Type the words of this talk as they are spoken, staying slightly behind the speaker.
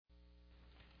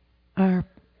Our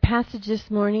passage this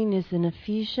morning is in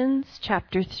Ephesians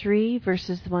chapter 3,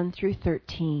 verses 1 through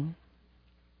 13.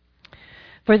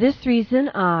 For this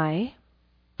reason I,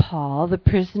 Paul, the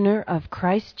prisoner of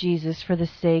Christ Jesus for the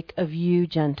sake of you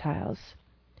Gentiles.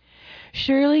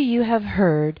 Surely you have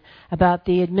heard about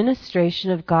the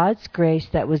administration of God's grace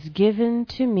that was given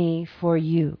to me for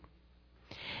you.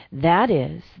 That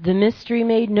is, the mystery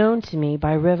made known to me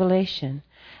by revelation,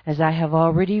 as I have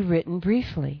already written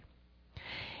briefly.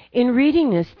 In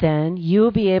reading this, then, you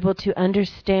will be able to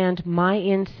understand my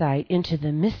insight into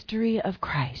the mystery of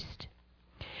Christ,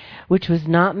 which was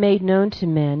not made known to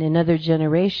men in other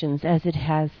generations, as it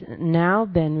has now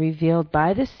been revealed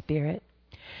by the Spirit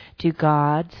to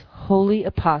God's holy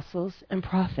apostles and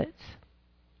prophets.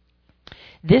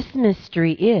 This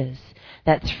mystery is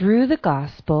that through the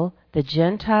gospel the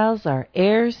Gentiles are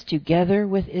heirs together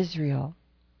with Israel,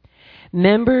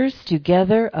 members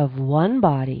together of one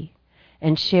body,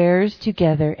 and shares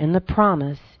together in the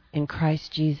promise in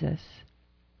Christ Jesus.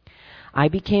 I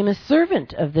became a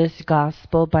servant of this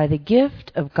gospel by the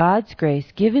gift of God's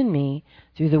grace given me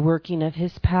through the working of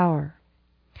His power.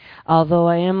 Although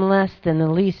I am less than the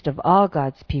least of all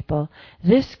God's people,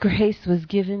 this grace was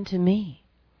given to me,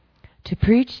 to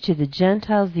preach to the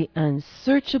Gentiles the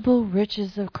unsearchable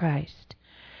riches of Christ,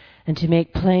 and to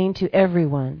make plain to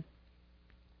everyone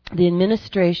the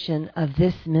administration of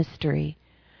this mystery,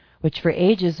 which for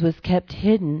ages was kept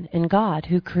hidden in God,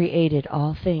 who created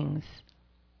all things.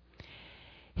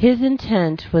 His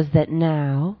intent was that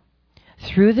now,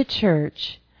 through the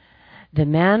church, the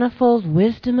manifold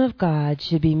wisdom of God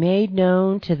should be made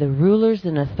known to the rulers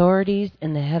and authorities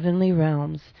in the heavenly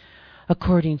realms,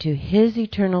 according to His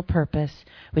eternal purpose,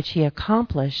 which He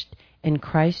accomplished in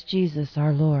Christ Jesus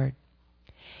our Lord.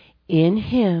 In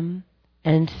Him,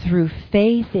 and through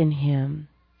faith in Him,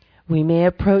 we may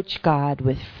approach God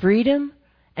with freedom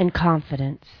and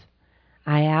confidence.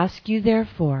 I ask you,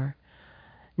 therefore,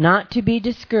 not to be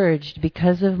discouraged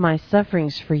because of my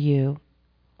sufferings for you,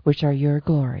 which are your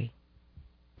glory.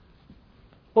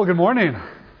 Well, good morning.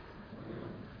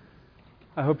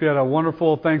 I hope you had a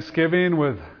wonderful Thanksgiving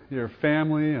with your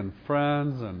family and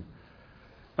friends, and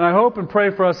I hope and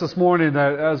pray for us this morning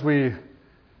that as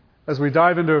we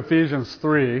dive into Ephesians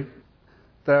 3,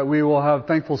 that we will have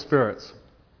thankful spirits.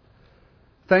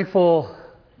 Thankful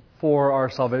for our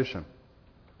salvation,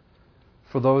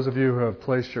 for those of you who have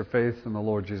placed your faith in the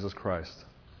Lord Jesus Christ.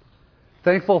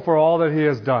 Thankful for all that He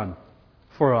has done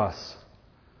for us,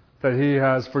 that He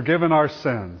has forgiven our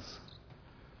sins,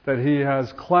 that He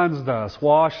has cleansed us,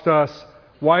 washed us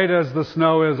white as the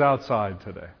snow is outside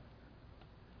today,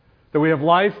 that we have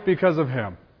life because of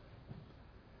Him.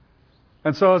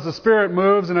 And so as the Spirit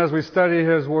moves and as we study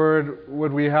His Word,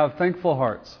 would we have thankful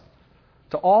hearts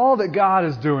to all that God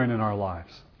is doing in our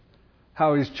lives,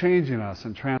 how He's changing us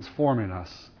and transforming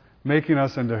us, making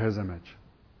us into His image,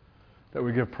 that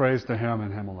we give praise to Him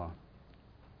and Him alone.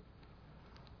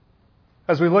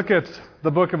 As we look at the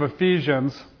book of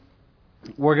Ephesians,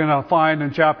 we're going to find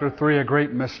in chapter 3 a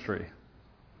great mystery.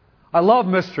 I love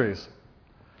mysteries.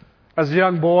 As a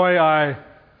young boy, I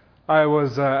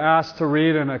was asked to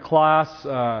read in a class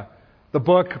the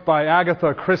book by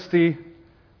Agatha Christie,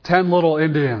 10 Little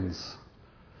Indians.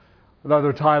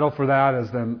 Another title for that is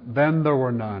Then There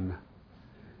Were None.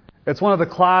 It's one of the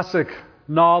classic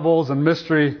novels and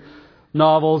mystery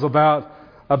novels about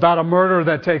a murder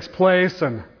that takes place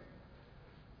and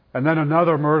then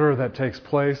another murder that takes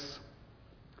place.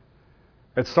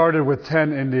 It started with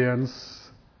 10 Indians,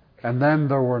 and then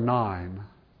there were 9,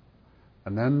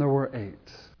 and then there were 8,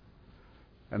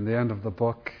 and the end of the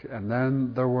book, and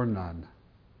then there were none.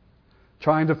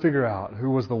 Trying to figure out who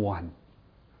was the one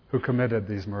who committed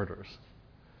these murders.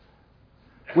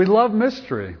 We love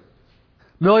mystery.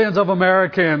 Millions of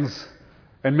Americans,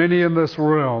 and many in this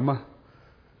room,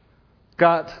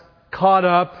 got caught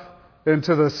up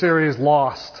into the series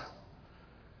Lost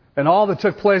and all that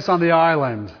took place on the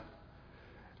island.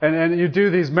 And you do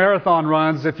these marathon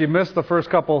runs. If you missed the first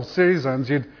couple seasons,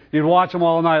 you'd watch them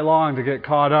all night long to get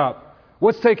caught up.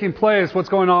 What's taking place? What's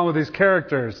going on with these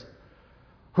characters?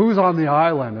 Who's on the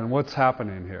island and what's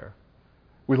happening here?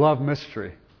 We love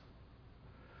mystery.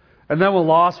 And then when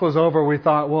Lost was over, we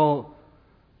thought, well,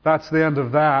 that's the end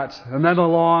of that. And then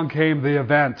along came the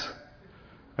event.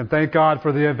 And thank God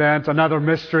for the event, another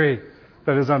mystery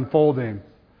that is unfolding.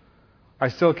 I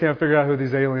still can't figure out who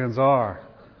these aliens are.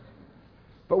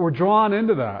 But we're drawn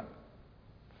into that.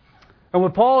 And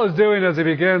what Paul is doing as he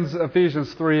begins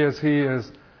Ephesians 3 is he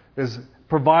is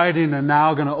providing and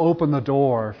now going to open the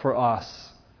door for us.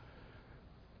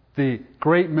 The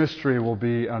great mystery will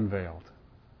be unveiled.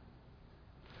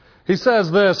 He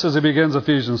says this as he begins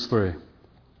Ephesians 3.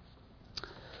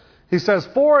 He says,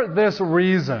 For this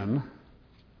reason,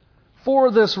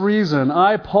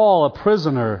 I, Paul, a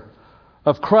prisoner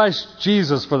of Christ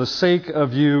Jesus, for the sake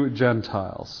of you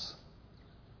Gentiles.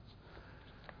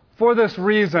 For this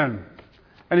reason.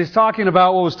 And he's talking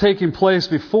about what was taking place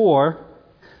before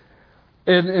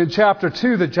in chapter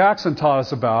 2 that Jackson taught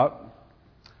us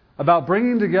about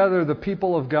bringing together the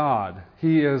people of God.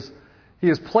 He is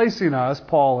placing us,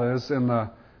 Paul is, in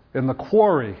the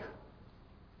quarry.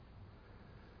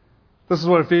 This is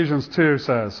what Ephesians 2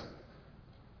 says.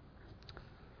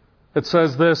 It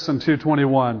says this in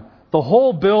 2:21. The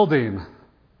whole building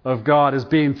of God is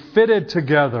being fitted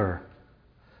together.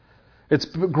 It's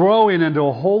growing into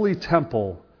a holy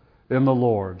temple in the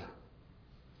Lord.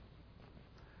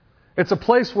 It's a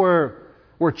place where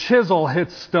chisel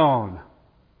hits stone.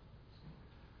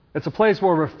 It's a place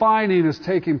where refining is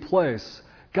taking place.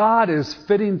 God is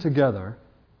fitting together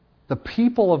the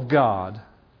people of God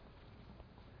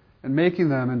and making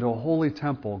them into a holy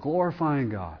temple, glorifying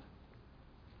God.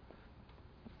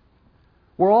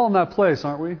 We're all in that place,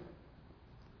 aren't we?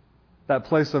 That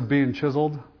place of being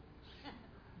chiseled.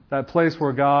 That place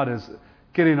where God is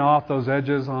getting off those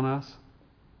edges on us.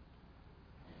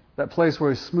 That place where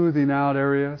He's smoothing out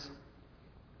areas.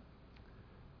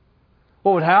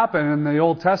 What would happen in the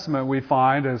Old Testament, we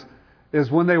find,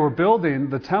 is when they were building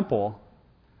the temple,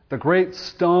 the great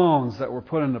stones that were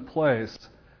put into place,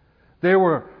 they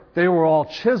were all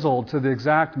chiseled to the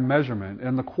exact measurement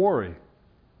in the quarry.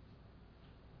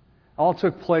 All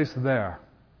took place there.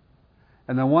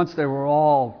 And then once they were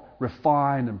all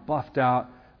refined and buffed out,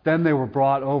 then they were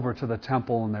brought over to the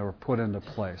temple and they were put into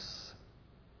place.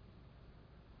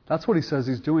 That's what he says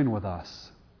He's doing with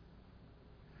us.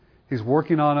 He's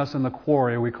working on us in the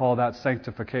quarry. We call that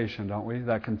sanctification, don't we?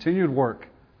 That continued work.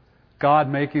 God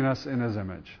making us in His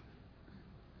image.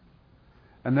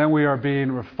 And then we are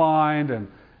being refined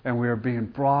and we are being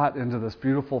brought into this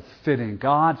beautiful fitting.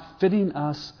 God fitting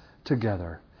us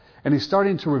together. And He's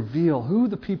starting to reveal who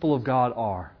the people of God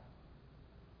are.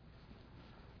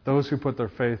 Those who put their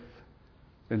faith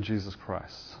in Jesus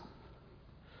Christ.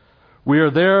 We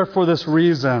are there for this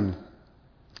reason.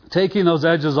 Taking those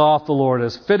edges off the Lord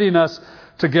is fitting us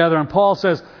together. And Paul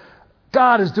says,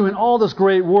 God is doing all this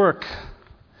great work.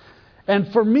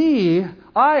 And for me,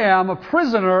 I am a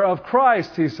prisoner of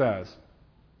Christ, he says.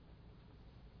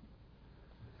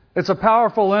 It's a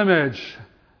powerful image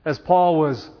as Paul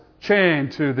was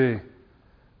chained to the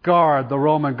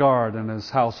Roman guard in his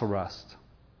house arrest.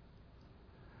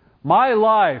 My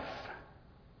life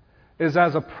is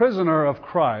as a prisoner of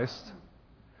Christ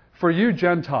for you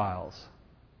Gentiles.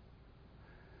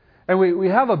 And we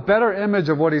have a better image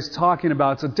of what he's talking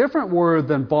about. It's a different word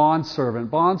than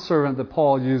bondservant. Bondservant that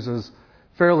Paul uses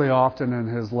fairly often in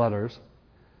his letters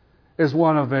is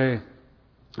one of a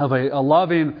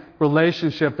loving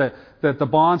relationship that the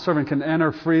bondservant can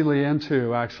enter freely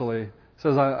into, actually. It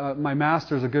says, my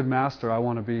master's a good master. I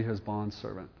want to be his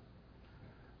bondservant.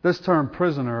 This term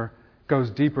prisoner goes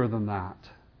deeper than that.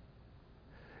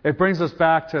 It brings us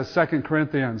back to 2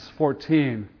 Corinthians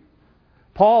 14.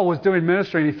 Paul was doing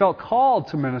ministry and he felt called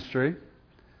to ministry.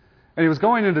 And he was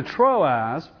going into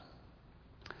Troas.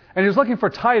 And he was looking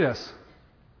for Titus.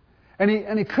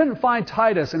 And he couldn't find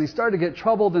Titus. And he started to get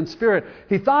troubled in spirit.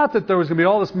 He thought that there was going to be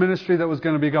all this ministry that was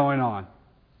going to be going on.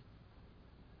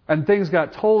 And things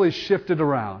got totally shifted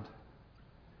around.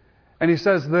 And he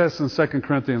says this in 2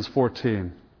 Corinthians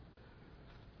 14.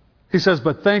 He says,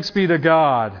 but thanks be to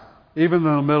God, even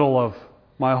in the middle of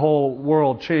my whole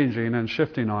world changing and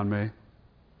shifting on me.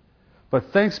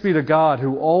 But thanks be to God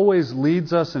who always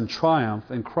leads us in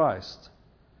triumph in Christ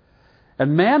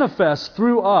and manifests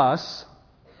through us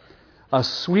a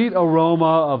sweet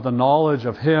aroma of the knowledge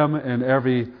of Him in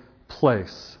every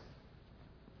place.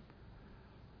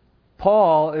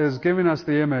 Paul is giving us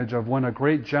the image of when a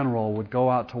great general would go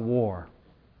out to war.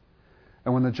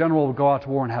 And when the general would go out to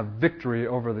war and have victory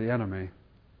over the enemy,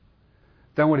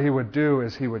 then what he would do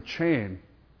is he would chain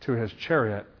to his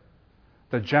chariot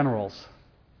the generals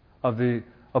of the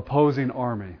opposing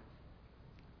army.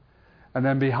 And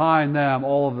then behind them,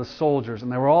 all of the soldiers.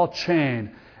 And they were all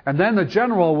chained. And then the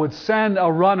general would send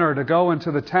a runner to go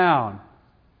into the town.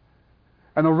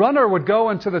 And the runner would go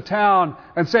into the town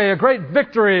and say, a great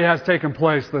victory has taken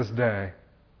place this day.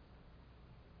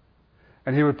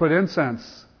 And he would put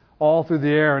incense all through the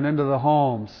air and into the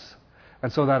homes.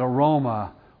 And so that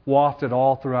aroma wafted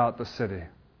all throughout the city.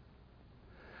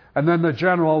 And then the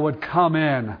general would come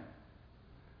in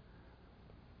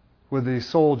with the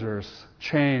soldiers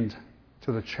chained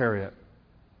to the chariot,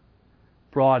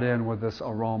 brought in with this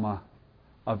aroma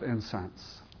of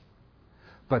incense.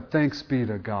 But thanks be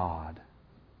to God,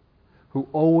 who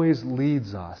always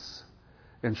leads us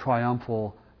in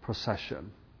triumphal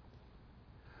procession.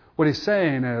 What he's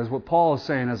saying is, what Paul is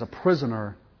saying as a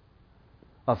prisoner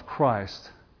of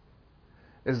Christ,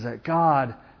 is that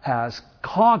God has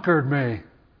conquered me.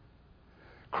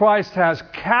 Christ has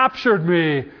captured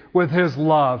me with His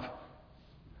love.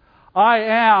 I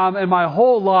am, and my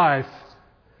whole life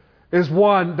is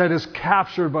one that is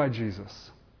captured by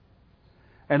Jesus.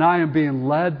 And I am being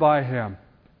led by Him.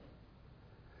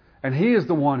 And He is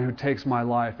the one who takes my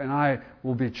life, and I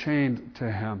will be chained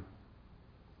to Him.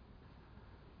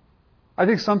 I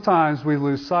think sometimes we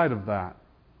lose sight of that.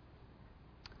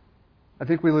 I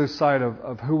think we lose sight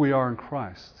of who we are in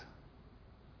Christ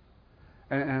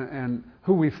and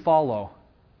who we follow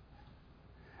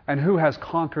and who has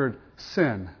conquered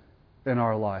sin in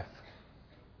our life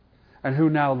and who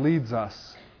now leads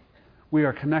us. We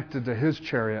are connected to His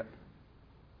chariot.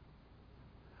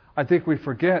 I think we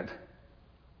forget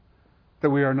that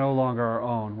we are no longer our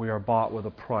own. We are bought with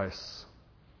a price.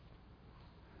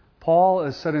 Paul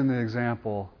is setting the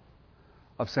example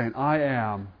of saying, I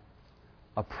am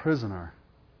a prisoner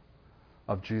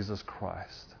of Jesus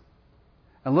Christ.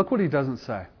 And look what he doesn't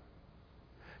say.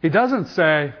 He doesn't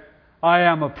say, I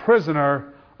am a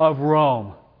prisoner of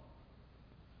Rome.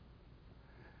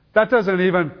 That doesn't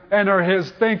even enter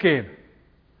his thinking.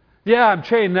 Yeah, I'm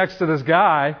chained next to this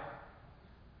guy,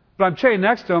 but I'm chained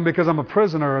next to him because I'm a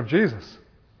prisoner of Jesus.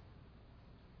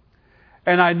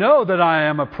 And I know that I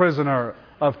am a prisoner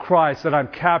of Christ, that I'm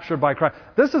captured by Christ.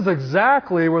 This is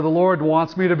exactly where the Lord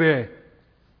wants me to be.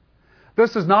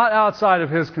 This is not outside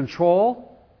of His control.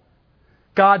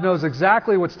 God knows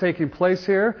exactly what's taking place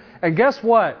here. And guess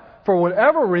what? For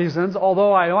whatever reasons,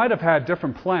 although I might have had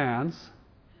different plans,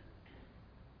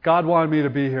 God wanted me to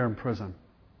be here in prison.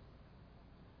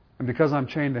 And because I'm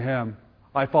chained to Him,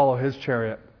 I follow His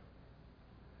chariot.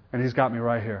 And He's got me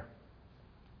right here.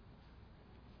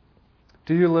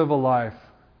 Do you live a life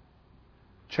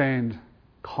chained,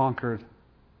 conquered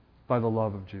by the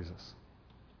love of Jesus?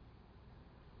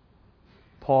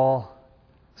 Paul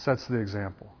sets the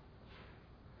example.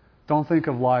 Don't think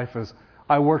of life as,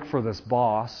 I work for this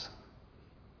boss.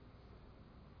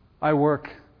 I work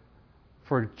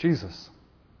for Jesus.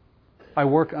 I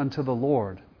work unto the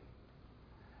Lord.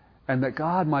 And that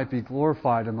God might be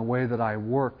glorified in the way that I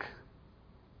work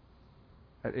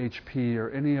at HP or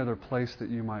any other place that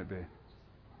you might be.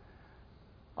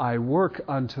 I work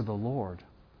unto the Lord.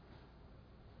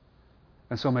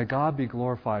 And so may God be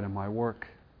glorified in my work.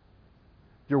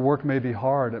 Your work may be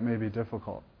hard, it may be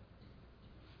difficult.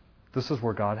 This is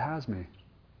where God has me.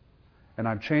 And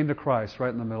I'm chained to Christ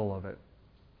right in the middle of it.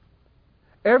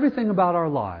 Everything about our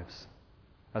lives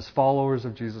as followers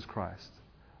of Jesus Christ,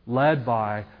 led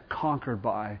by, conquered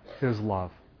by His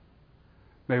love.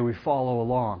 May we follow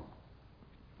along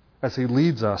as He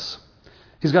leads us.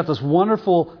 He's got this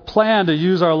wonderful plan to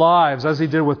use our lives as He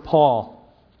did with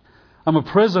Paul. I'm a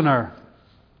prisoner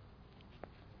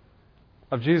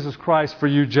of Jesus Christ for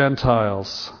you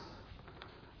Gentiles.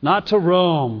 Not to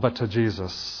Rome, but to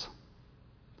Jesus.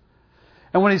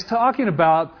 And when he's talking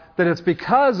about that it's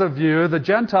because of you, the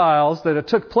Gentiles, that it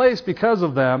took place because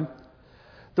of them,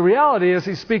 the reality is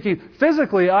he's speaking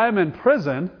physically, I'm in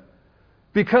prison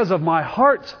because of my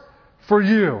heart for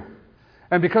you.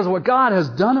 And because of what God has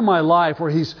done in my life,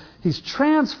 where He's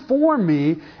transformed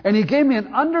me, and He gave me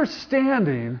an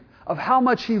understanding of how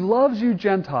much He loves you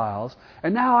Gentiles,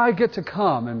 and now I get to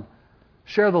come and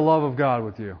share the love of God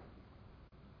with you.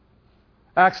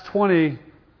 Acts 22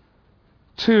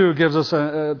 gives us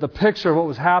the picture of what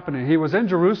was happening. He was in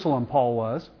Jerusalem, Paul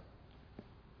was.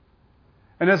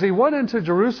 And as he went into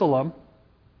Jerusalem,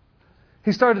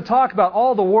 he started to talk about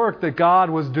all the work that God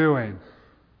was doing.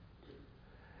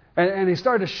 And he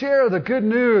started to share the good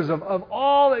news of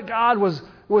all that God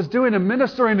was doing and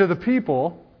ministering to the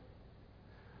people.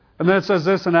 And then it says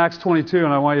this in Acts 22,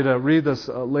 and I want you to read this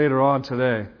later on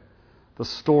today, the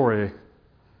story.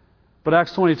 But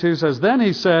Acts 22 says, then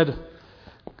he said,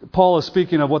 Paul is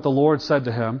speaking of what the Lord said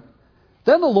to him.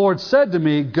 Then the Lord said to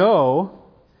me, go,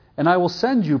 and I will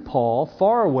send you, Paul,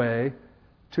 far away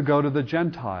to go to the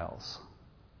Gentiles.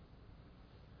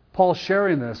 Paul's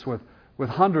sharing this with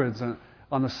hundreds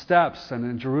on the steps and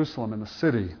in Jerusalem in the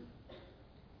city.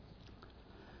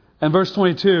 And verse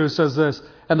 22 says this,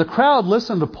 and the crowd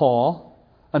listened to Paul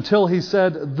until he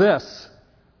said this,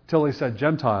 till he said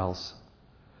Gentiles.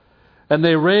 And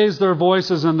they raised their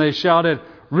voices and they shouted,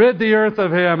 rid the earth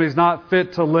of him, he's not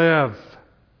fit to live.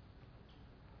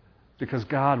 Because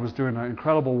God was doing an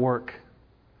incredible work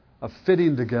of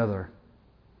fitting together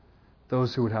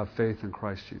those who would have faith in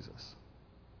Christ Jesus.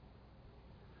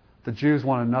 The Jews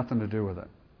wanted nothing to do with it.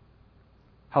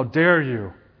 How dare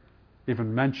you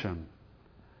even mention?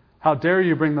 How dare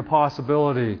you bring the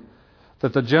possibility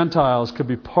that the Gentiles could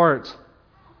be part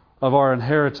of our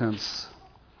inheritance?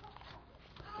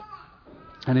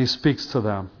 And he speaks to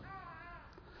them.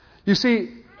 You see,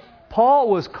 Paul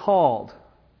was called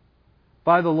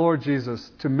by the Lord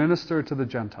Jesus to minister to the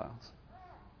Gentiles.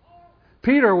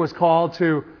 Peter was called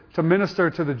to minister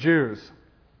to the Jews.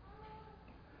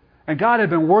 And God had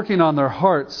been working on their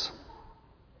hearts.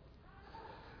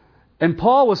 And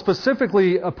Paul was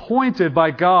specifically appointed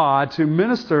by God to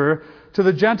minister to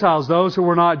the Gentiles, those who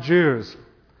were not Jews.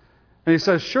 And he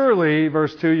says, surely,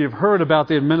 verse 2, you've heard about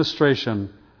the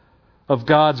administration of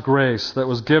God's grace that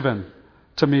was given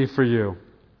to me for you.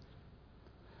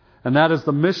 And that is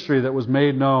the mystery that was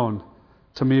made known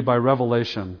to me by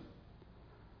revelation,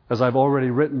 as I've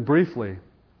already written briefly.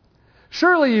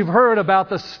 Surely you've heard about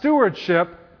the stewardship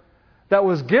that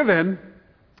was given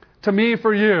to me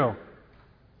for you.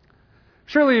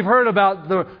 Surely you've heard about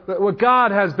what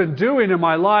God has been doing in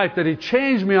my life, that He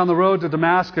changed me on the road to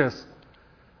Damascus,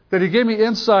 that He gave me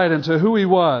insight into who He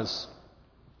was,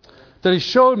 that He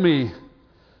showed me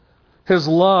His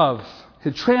love,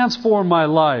 He transformed my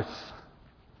life.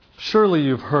 Surely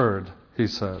you've heard, he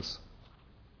says.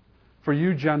 For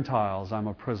you Gentiles, I'm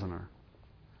a prisoner.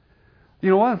 You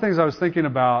know, one of the things I was thinking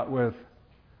about with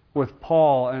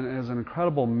Paul and his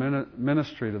incredible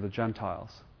ministry to the Gentiles,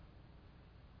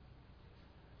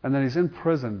 and that he's in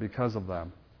prison because of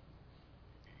them.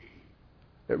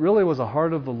 It really was a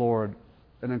heart of the Lord,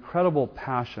 an incredible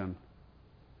passion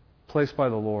placed by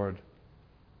the Lord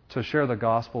to share the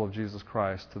gospel of Jesus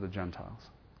Christ to the Gentiles.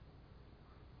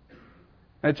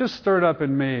 And it just stirred up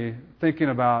in me thinking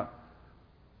about,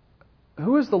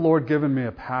 who has the Lord given me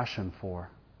a passion for?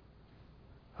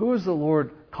 Who is the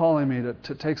Lord calling me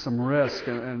to take some risk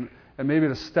and maybe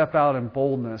to step out in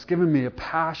boldness, giving me a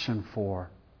passion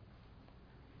for?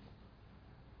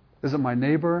 Is it my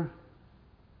neighbor?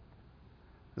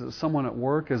 Is it someone at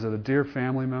work? Is it a dear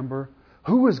family member?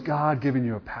 Who is God giving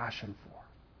you a passion for?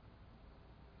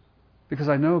 Because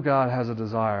I know God has a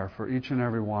desire for each and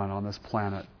every one on this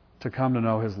planet to come to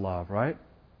know His love, right?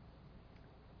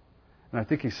 And I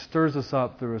think He stirs us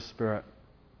up through His Spirit,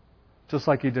 just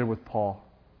like He did with Paul.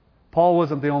 Paul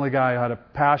wasn't the only guy who had a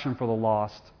passion for the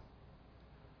lost.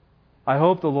 I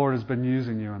hope the Lord has been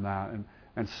using you in that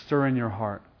and stirring your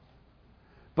heart.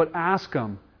 But ask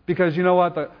Him, because you know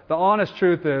what? The honest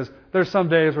truth is, there's some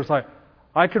days where it's like,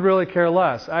 I could really care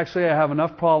less. Actually, I have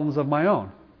enough problems of my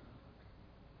own.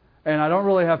 And I don't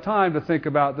really have time to think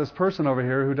about this person over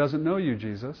here who doesn't know you,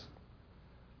 Jesus.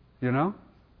 You know?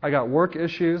 I got work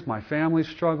issues, my family's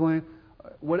struggling,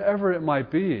 whatever it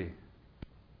might be.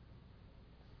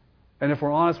 And if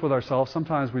we're honest with ourselves,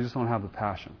 sometimes we just don't have the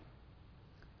passion.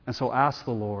 And so ask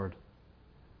the Lord,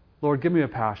 Lord, give me a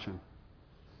passion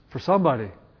for somebody,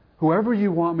 whoever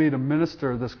you want me to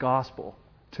minister this gospel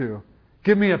to.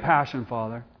 Give me a passion,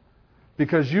 Father,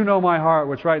 because you know my heart,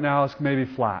 which right now is maybe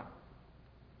flat.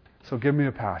 So give me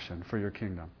a passion for your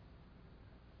kingdom,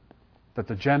 that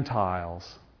the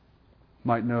Gentiles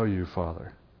might know you,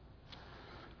 Father,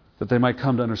 that they might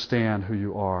come to understand who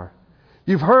you are.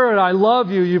 You've heard, I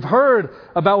love you. You've heard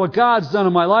about what God's done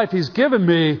in my life. He's given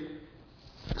me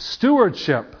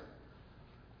stewardship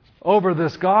over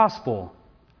this gospel.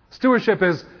 Stewardship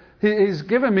is, He's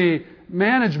given me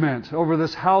management over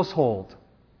this household.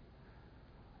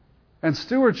 And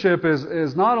stewardship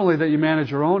is not only that you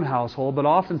manage your own household, but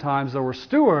oftentimes there were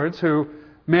stewards who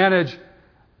manage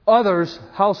others'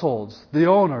 households, the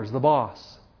owners, the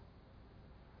boss.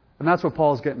 And that's what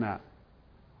Paul's getting at.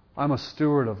 I'm a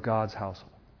steward of God's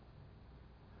household.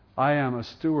 I am a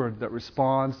steward that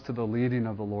responds to the leading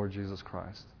of the Lord Jesus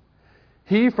Christ.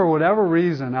 He, for whatever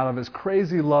reason, out of His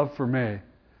crazy love for me,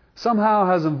 somehow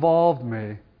has involved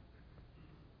me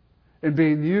in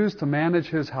being used to manage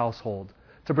His household,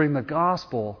 to bring the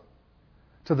gospel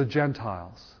to the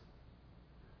Gentiles,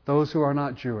 those who are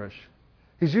not Jewish.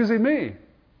 He's using me.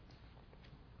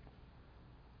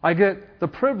 I get the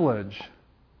privilege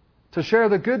to share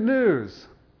the good news.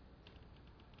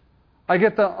 I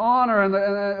get the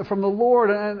honor from the Lord.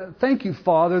 And thank you,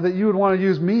 Father, that you would want to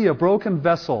use me, a broken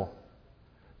vessel.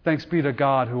 Thanks be to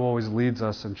God who always leads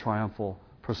us in triumphal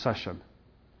procession.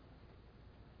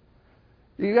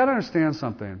 You got to understand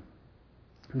something.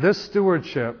 This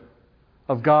stewardship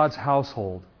of God's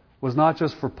household was not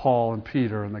just for Paul and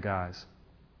Peter and the guys.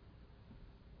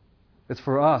 It's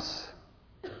for us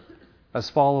as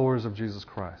followers of Jesus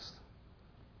Christ.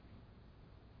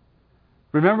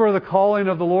 Remember the calling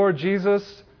of the Lord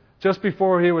Jesus just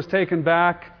before He was taken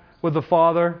back with the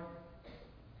Father?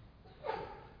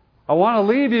 I want to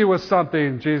leave you with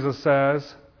something, Jesus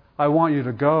says. I want you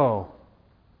to go,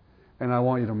 and I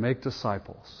want you to make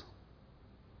disciples.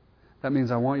 That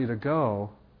means I want you to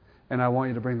go, and I want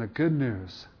you to bring the good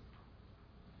news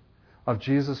of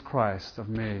Jesus Christ, of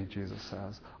me, Jesus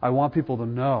says. I want people to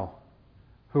know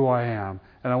who I am,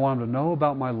 and I want them to know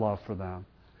about my love for them.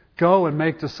 Go and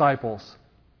make disciples.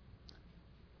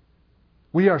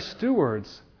 We are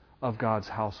stewards of God's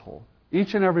household,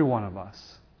 each and every one of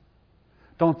us.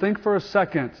 Don't think for a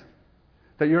second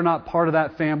that you're not part of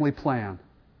that family plan.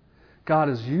 God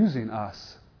is using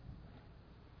us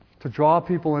to draw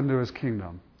people into His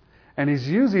kingdom. And He's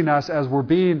using us as we're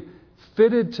being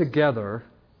fitted together,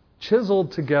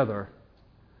 chiseled together,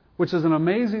 which is an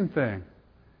amazing thing.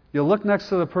 You look next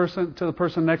to the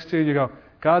person next to you and you go,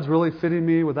 God's really fitting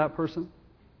me with that person?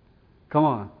 Come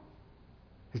on.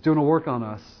 He's doing a work on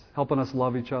us, helping us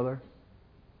love each other.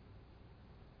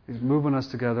 He's moving us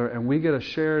together, and we get to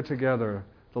share together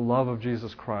the love of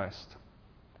Jesus Christ.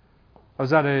 I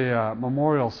was at a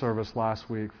memorial service last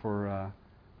week for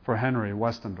Henry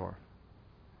Westendorf.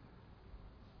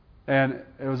 And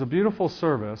it was a beautiful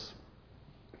service,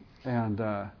 and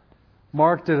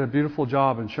Mark did a beautiful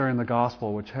job in sharing the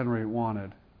gospel, which Henry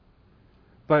wanted.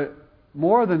 But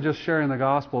more than just sharing the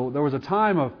gospel, there was a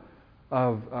time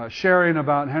of sharing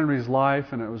about Henry's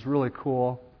life, and it was really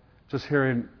cool, just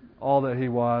hearing all that he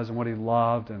was and what he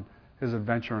loved and his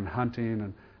adventure in hunting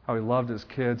and how he loved his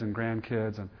kids and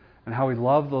grandkids and how he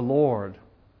loved the Lord.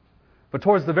 But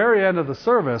towards the very end of the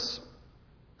service,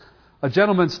 a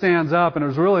gentleman stands up, and it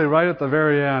was really right at the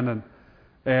very end,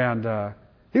 and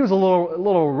he was a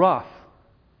little rough.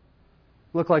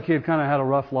 Looked like he had kind of had a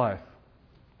rough life.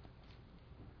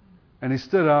 And he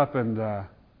stood up and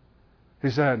he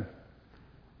said,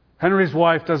 Henry's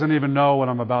wife doesn't even know what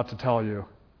I'm about to tell you.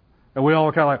 And we all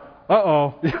were kind of like, uh-oh,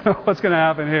 what's going to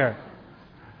happen here?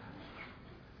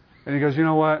 And he goes, you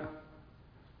know what?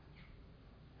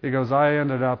 He goes, I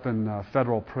ended up in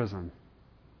federal prison.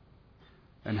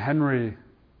 And Henry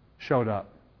showed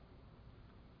up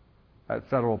at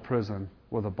federal prison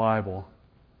with a Bible.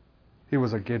 He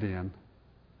was a Gideon.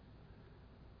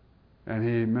 And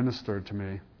he ministered to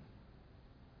me.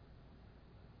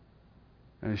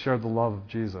 And he shared the love of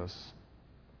Jesus.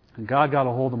 And God got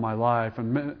a hold of my life.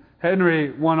 And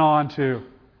Henry went on to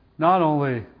not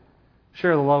only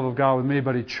share the love of God with me,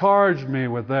 but he charged me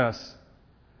with this.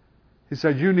 He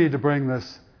said, you need to bring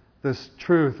this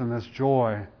truth and this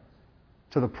joy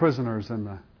to the prisoners in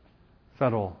the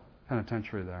federal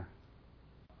penitentiary there.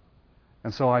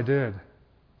 And so I did,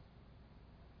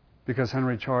 because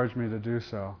Henry charged me to do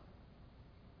so.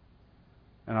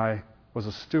 And I was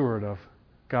a steward of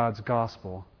God's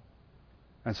gospel.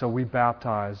 And so we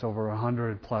baptized over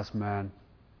 100+ men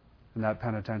in that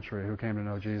penitentiary who came to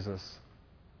know Jesus,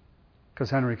 because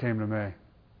Henry came to me.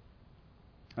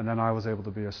 And then I was able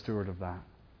to be a steward of that.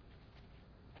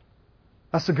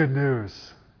 That's the good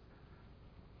news.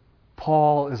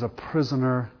 Paul is a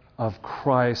prisoner of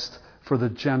Christ for the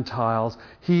Gentiles.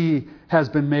 He has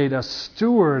been made a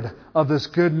steward of this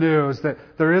good news that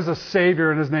there is a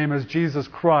Savior and His name is Jesus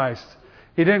Christ.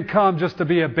 He didn't come just to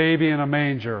be a baby in a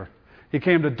manger. He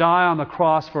came to die on the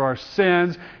cross for our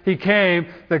sins. He came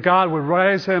that God would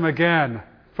raise Him again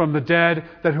from the dead,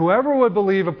 that whoever would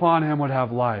believe upon Him would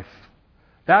have life.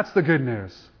 That's the good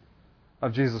news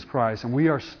of Jesus Christ, and we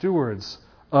are stewards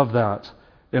of that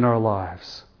in our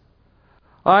lives.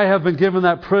 I have been given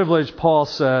that privilege, Paul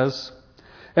says,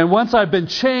 and once I've been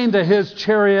chained to His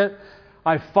chariot,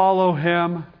 I follow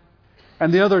Him,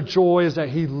 and the other joy is that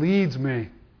He leads me.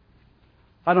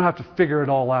 I don't have to figure it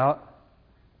all out.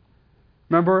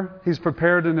 Remember, He's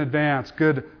prepared in advance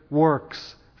good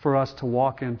works for us to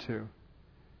walk into.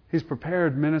 He's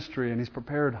prepared ministry and He's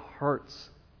prepared hearts.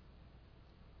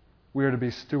 We are to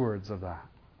be stewards of that.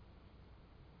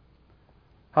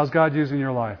 How's God using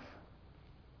your life?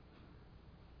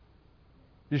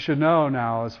 You should know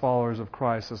now, as followers of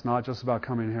Christ, it's not just about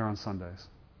coming here on Sundays.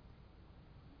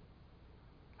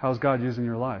 How's God using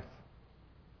your life?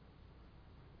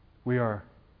 We are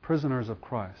prisoners of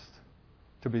Christ,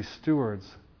 to be stewards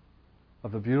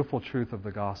of the beautiful truth of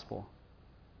the gospel.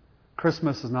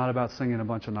 Christmas is not about singing a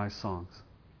bunch of nice songs,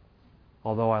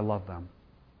 although I love them.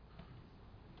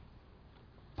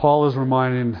 Paul is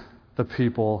reminding the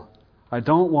people, I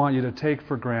don't want you to take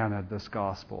for granted this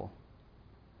gospel.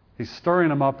 He's stirring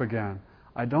them up again.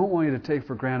 I don't want you to take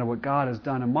for granted what God has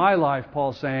done in my life,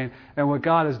 Paul's saying, and what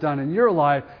God has done in your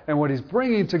life, and what He's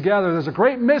bringing together. There's a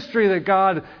great mystery that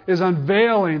God is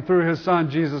unveiling through His Son,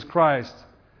 Jesus Christ.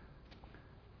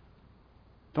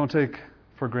 Don't take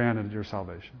for granted your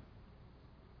salvation.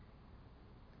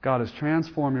 God has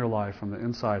transformed your life from the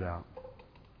inside out.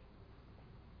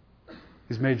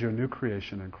 He's made you a new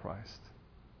creation in Christ.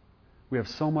 We have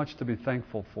so much to be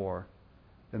thankful for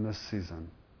in this season.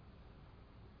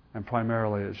 And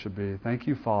primarily it should be, thank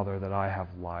you, Father, that I have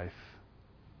life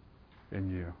in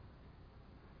you.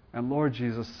 And Lord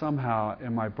Jesus, somehow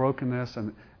in my brokenness,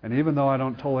 and even though I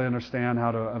don't totally understand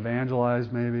how to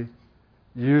evangelize maybe,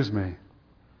 use me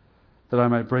that I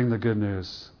might bring the good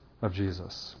news of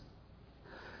Jesus.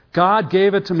 God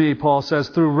gave it to me, Paul says,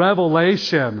 through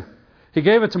revelation. He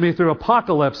gave it to me through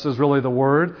apocalypse is really the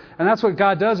word. And that's what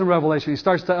God does in Revelation. He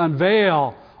starts to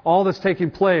unveil all that's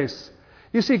taking place.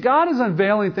 You see, God is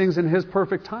unveiling things in His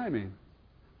perfect timing.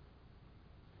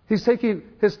 He's taking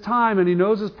His time, and He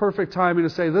knows His perfect timing to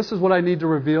say, this is what I need to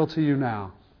reveal to you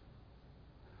now.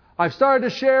 I've started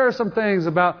to share some things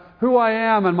about who I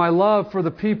am and my love for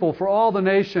the people, for all the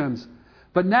nations.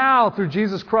 But now, through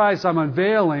Jesus Christ, I'm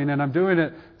unveiling, and I'm doing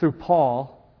it through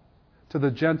Paul, to the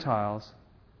Gentiles,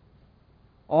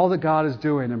 all that God is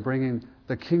doing in bringing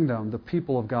the kingdom, the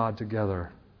people of God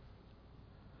together.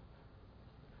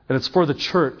 And it's for the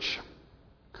church.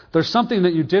 There's something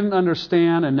that you didn't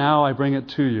understand, and now I bring it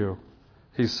to you,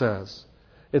 he says.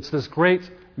 It's this great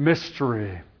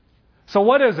mystery. So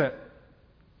what is it?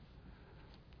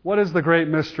 What is the great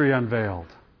mystery unveiled?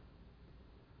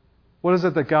 What is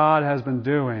it that God has been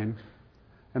doing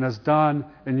and has done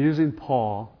in using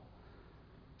Paul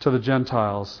to the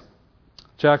Gentiles?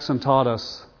 Jackson taught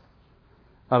us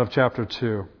out of chapter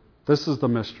 2. This is the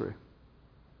mystery.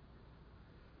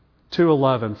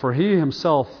 2:11, for He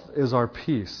Himself is our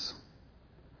peace,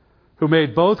 who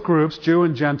made both groups, Jew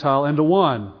and Gentile, into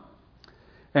one.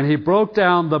 And He broke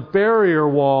down the barrier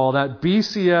wall, that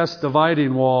BCS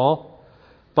dividing wall,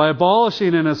 by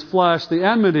abolishing in His flesh the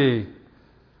enmity,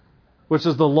 which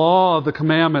is the law of the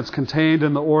commandments contained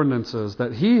in the ordinances,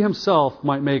 that He Himself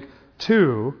might make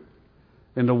two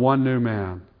into one new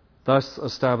man, thus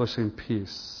establishing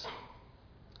peace.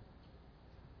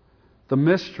 The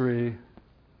mystery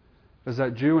is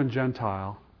that Jew and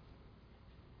Gentile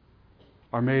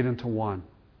are made into one.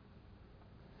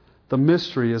 The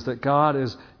mystery is that God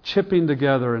is chipping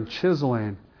together and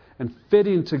chiseling and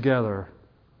fitting together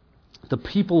the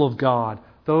people of God,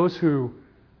 those who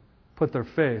put their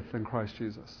faith in Christ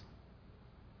Jesus.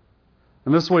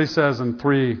 And this is what he says in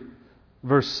 3,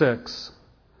 verse 6.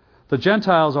 The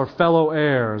Gentiles are fellow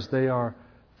heirs. They are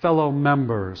fellow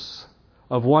members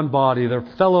of one body. They're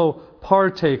fellow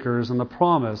partakers in the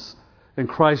promise in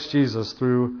Christ Jesus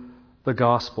through the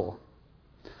gospel.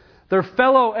 They're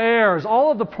fellow heirs.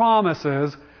 All of the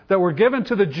promises that were given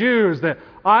to the Jews, that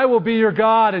I will be your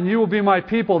God and you will be my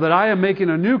people, that I am making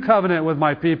a new covenant with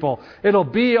my people. It'll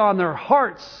be on their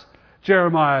hearts,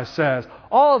 Jeremiah says.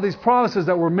 All of these promises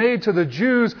that were made to the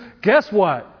Jews, guess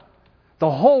what? The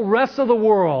whole rest of the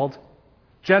world,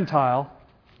 Gentile,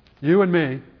 you and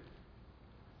me,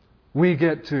 we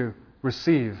get to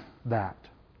receive that.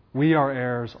 We are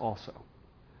heirs also.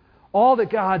 All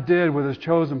that God did with His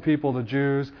chosen people, the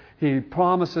Jews, He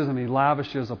promises and He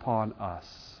lavishes upon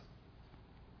us.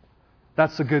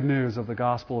 That's the good news of the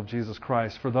gospel of Jesus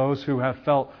Christ for those who have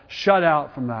felt shut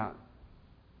out from that.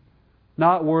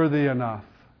 Not worthy enough.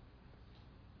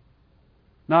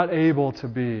 Not able to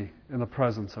be in the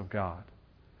presence of God.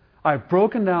 I've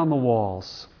broken down the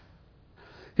walls.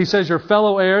 He says you're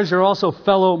fellow heirs, you're also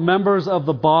fellow members of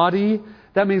the body.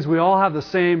 That means we all have the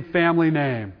same family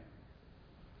name.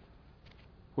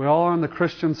 We all are in the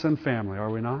Christensen family, are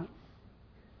we not?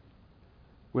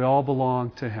 We all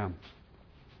belong to Him.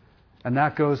 And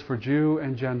that goes for Jew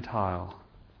and Gentile.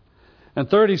 And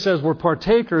third, he says we're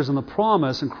partakers in the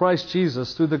promise in Christ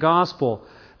Jesus through the gospel.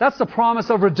 That's the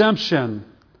promise of redemption.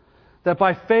 That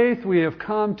by faith we have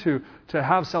come to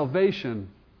have salvation.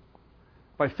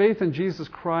 By faith in Jesus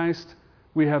Christ,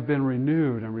 we have been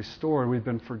renewed and restored. We've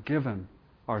been forgiven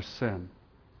our sin.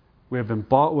 We have been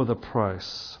bought with a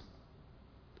price.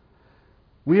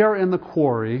 We are in the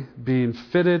quarry being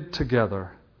fitted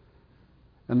together.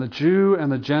 And the Jew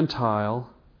and the Gentile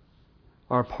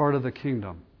are part of the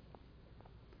kingdom.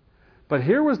 But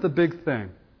here was the big thing.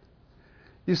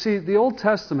 You see, the Old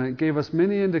Testament gave us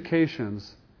many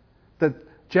indications that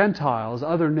Gentiles,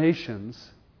 other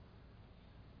nations,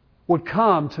 would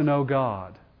come to know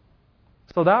God.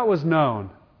 So that was known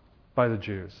by the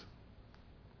Jews.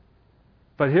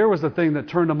 But here was the thing that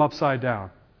turned them upside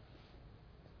down.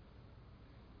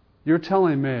 You're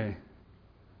telling me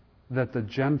that the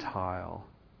Gentile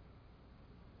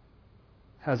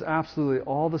has absolutely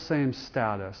all the same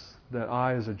status that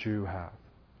I as a Jew have.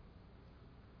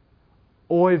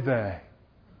 Oy vey.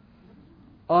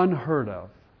 Unheard of.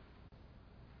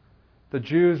 The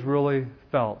Jews really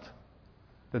felt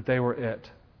that they were it.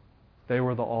 They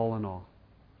were the all in all.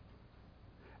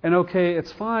 And okay,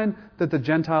 it's fine that the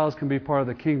Gentiles can be part of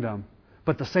the kingdom,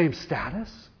 but the same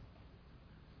status?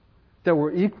 That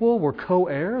we're equal, we're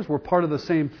co-heirs, we're part of the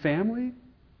same family?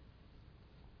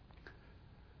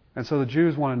 And so the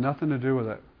Jews wanted nothing to do with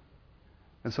it.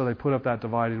 And so they put up that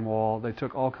dividing wall. They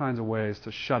took all kinds of ways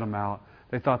to shut them out.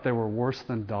 They thought they were worse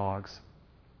than dogs.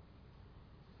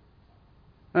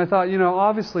 And I thought,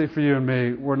 obviously for you and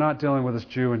me, we're not dealing with this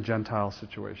Jew and Gentile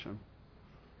situation.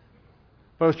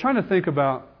 But I was trying to think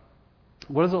about,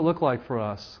 what does it look like for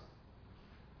us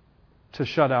to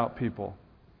shut out people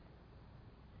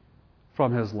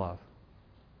from His love,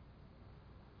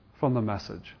 from the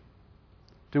message?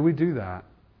 Do we do that?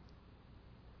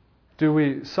 Do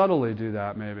we subtly do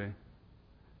that, maybe?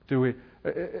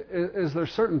 Is there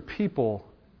certain people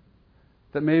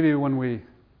that maybe when we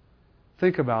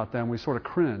think about them, we sort of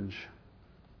cringe?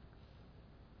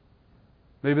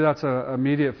 Maybe that's an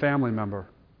immediate family member.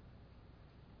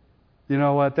 You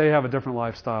know what? They have a different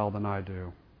lifestyle than I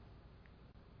do.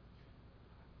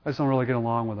 I just don't really get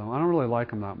along with them. I don't really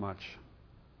like them that much.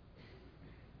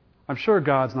 I'm sure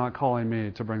God's not calling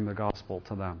me to bring the gospel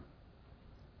to them.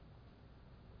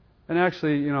 And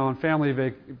actually, on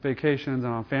family vacations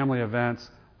and on family events,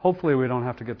 hopefully we don't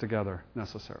have to get together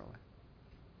necessarily.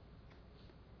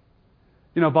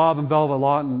 Bob and Belva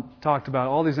Lawton talked about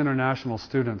all these international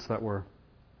students that were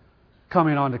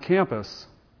coming onto campus.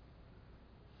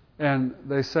 And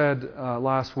they said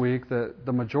last week that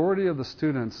the majority of the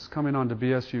students coming onto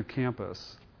BSU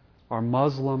campus are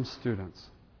Muslim students.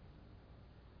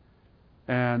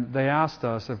 And they asked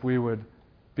us if we would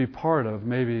be part of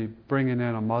maybe bringing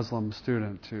in a Muslim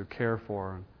student to care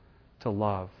for and to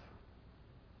love.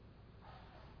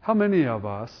 How many of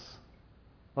us,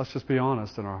 let's just be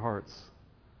honest in our hearts,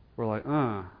 we're like,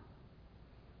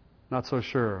 not so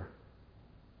sure.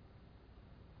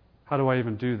 How do I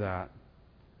even do that?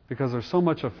 Because there's so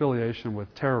much affiliation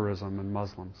with terrorism and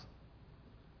Muslims.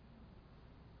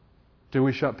 Do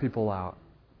we shut people out?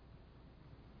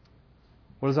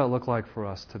 What does that look like for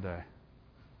us today?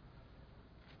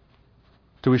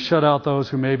 Do we shut out those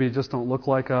who maybe just don't look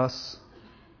like us?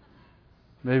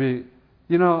 Maybe,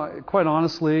 quite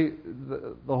honestly,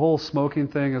 the whole smoking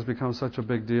thing has become such a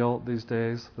big deal these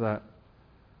days that,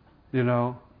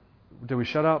 do we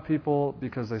shut out people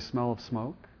because they smell of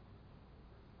smoke?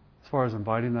 As far as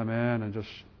inviting them in and just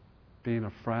being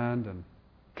a friend and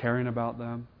caring about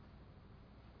them?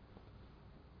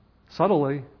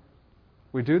 Subtly,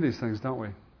 we do these things, don't we?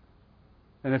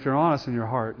 And if you're honest in your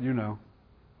heart, you know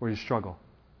where you struggle.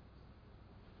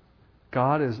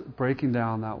 God is breaking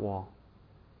down that wall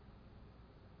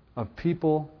of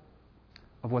people,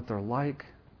 of what they're like,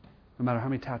 no matter how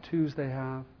many tattoos they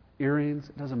have, earrings,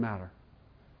 it doesn't matter.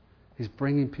 He's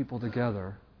bringing people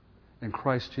together in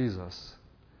Christ Jesus,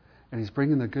 and He's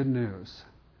bringing the good news.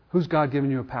 Who's God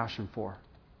given you a passion for?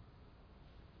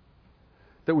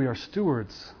 That we are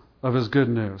stewards of His good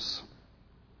news.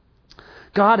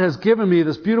 God has given me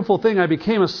this beautiful thing. I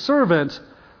became a servant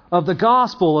of the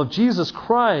gospel of Jesus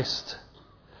Christ,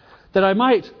 that I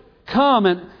might come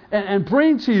and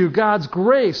bring to you God's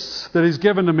grace that He's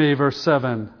given to me, verse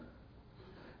 7.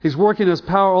 He's working His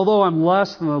power, although I'm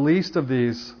less than the least of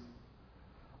these,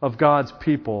 of God's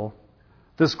people.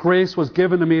 This grace was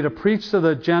given to me to preach to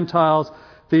the Gentiles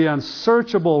the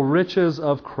unsearchable riches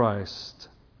of Christ.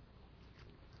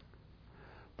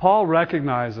 Paul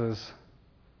recognizes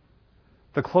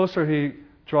the closer he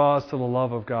draws to the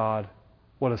love of God,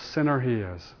 what a sinner he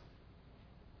is.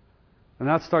 And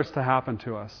that starts to happen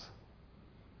to us.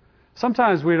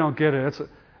 Sometimes we don't get it.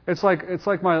 It's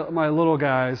like my little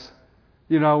guys,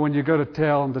 when you go to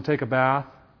tell them to take a bath,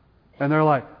 and they're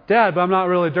like, Dad, but I'm not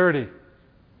really dirty.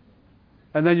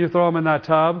 And then you throw them in that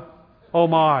tub, oh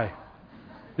my,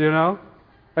 And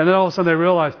then all of a sudden they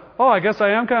realize, oh, I guess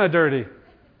I am kind of dirty.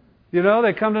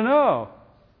 They come to know.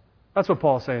 That's what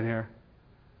Paul's saying here.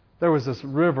 There was this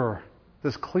river,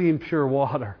 this clean, pure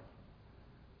water.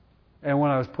 And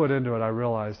when I was put into it, I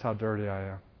realized how dirty I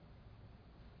am.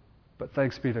 But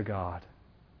thanks be to God.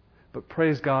 But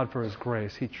praise God for His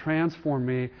grace. He transformed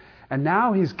me, and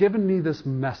now He's given me this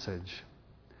message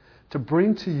to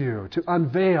bring to you, to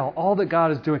unveil all that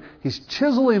God is doing. He's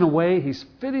chiseling away, He's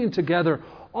fitting together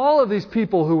all of these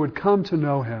people who would come to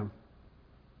know Him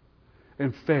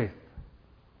in faith.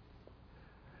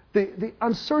 The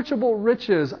unsearchable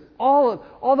riches,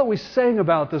 all that we sang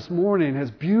about this morning, His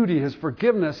beauty, His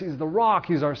forgiveness, He's the rock,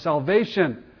 He's our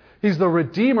salvation, He's the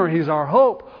Redeemer, He's our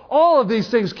hope. All of these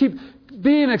things keep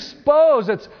being exposed.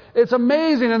 It's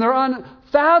amazing and they're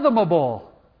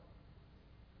unfathomable.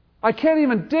 I can't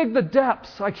even dig the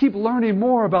depths. I keep learning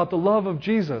more about the love of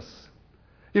Jesus.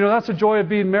 You know, that's the joy of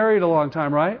being married a long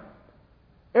time, right?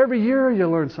 Every year you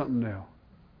learn something new.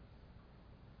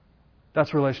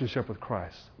 That's relationship with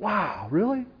Christ. Wow,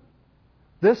 really?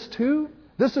 This too?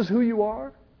 This is who you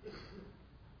are?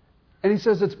 And he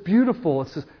says it's beautiful.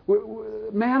 It's this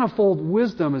manifold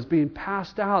wisdom is being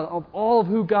passed out of all of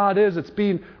who God is. It's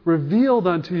being revealed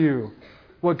unto you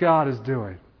what God is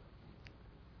doing.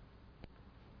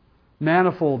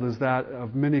 Manifold is that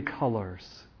of many colors.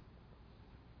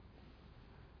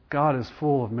 God is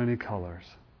full of many colors.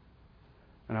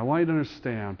 And I want you to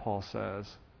understand, Paul says,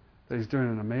 that he's doing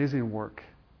an amazing work.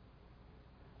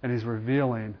 And he's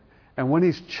revealing. And when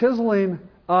he's chiseling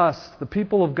us, the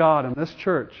people of God in this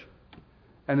church,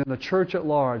 and in the church at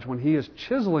large, when he is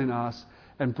chiseling us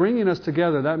and bringing us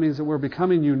together, that means that we're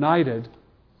becoming united.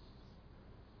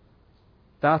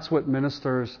 That's what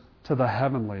ministers to the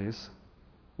heavenlies.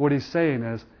 What he's saying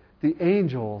is the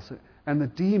angels and the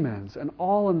demons and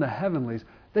all in the heavenlies,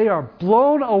 they are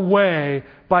blown away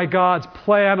by God's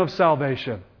plan of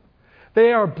salvation.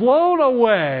 They are blown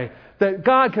away that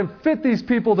God can fit these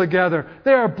people together.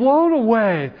 They are blown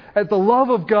away at the love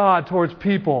of God towards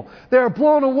people. They are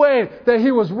blown away that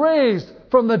He was raised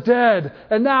from the dead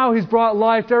and now He's brought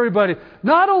life to everybody.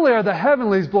 Not only are the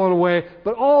heavenlies blown away,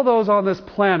 but all those on this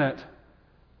planet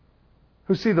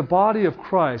who see the body of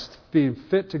Christ being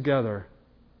fit together.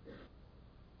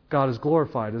 God is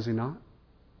glorified, is He not?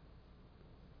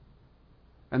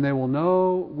 And they will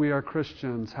know we are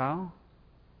Christians. How?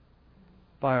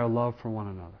 By our love for one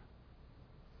another.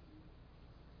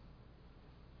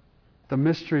 The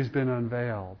mystery's been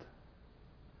unveiled.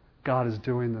 God is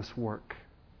doing this work.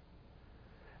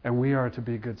 And we are to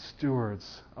be good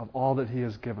stewards of all that He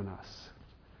has given us.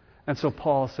 And so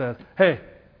Paul said, hey,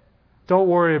 don't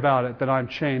worry about it that I'm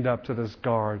chained up to this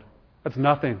guard. That's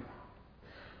nothing.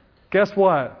 Guess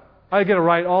what? I get to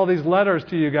write all these letters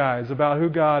to you guys about who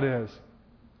God is.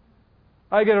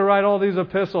 I get to write all these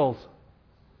epistles.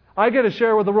 I get to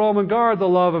share with the Roman guard the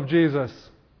love of Jesus.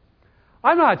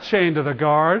 I'm not chained to the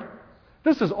guard.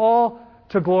 This is all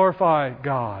to glorify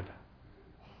God.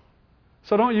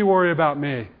 So don't you worry about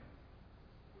me.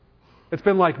 It's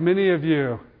been like many of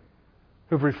you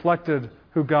who've reflected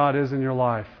who God is in your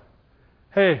life.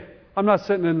 Hey, I'm not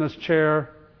sitting in this chair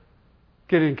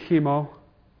getting chemo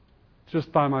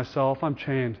just by myself. I'm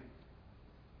chained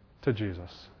to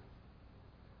Jesus.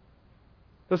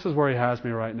 This is where He has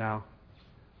me right now.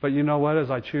 But you know what?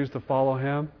 As I choose to follow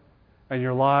Him, and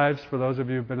your lives, for those of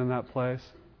you who've been in that place,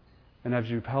 and as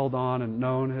you've held on and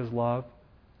known His love,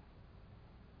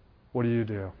 what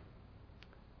do?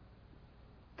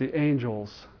 The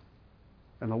angels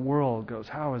and the world goes,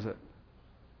 how is it?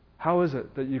 How is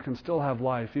it that you can still have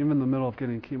life even in the middle of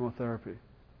getting chemotherapy?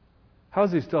 How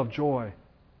does He still have joy?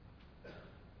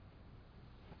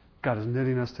 God is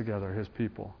knitting us together, His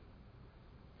people.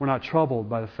 We're not troubled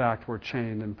by the fact we're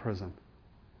chained in prison.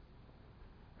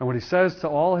 And what He says to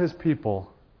all His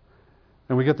people,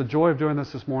 and we get the joy of doing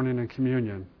this morning in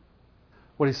communion,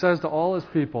 what He says to all His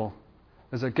people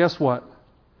is that, guess what?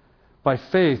 By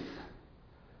faith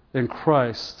in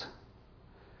Christ,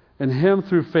 in Him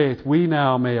through faith, we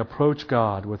now may approach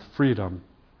God with freedom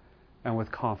and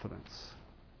with confidence.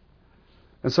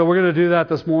 And so we're going to do that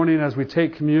this morning as we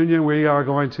take communion. We are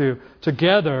going to,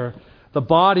 together, the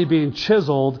body being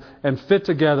chiseled and fit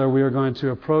together, we are going to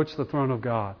approach the throne of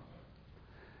God.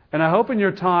 And I hope in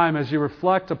your time, as you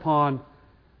reflect upon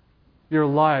your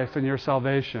life and your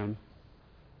salvation,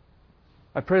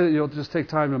 I pray that you'll just take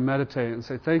time to meditate and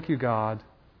say, thank you, God,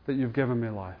 that you've given me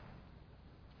life.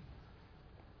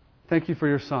 Thank you for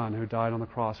your Son who died on the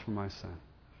cross for my sin.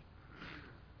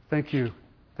 Thank you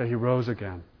that He rose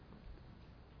again.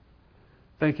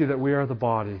 Thank you that we are the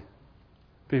body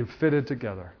being fitted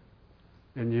together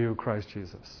in you, Christ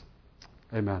Jesus.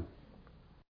 Amen.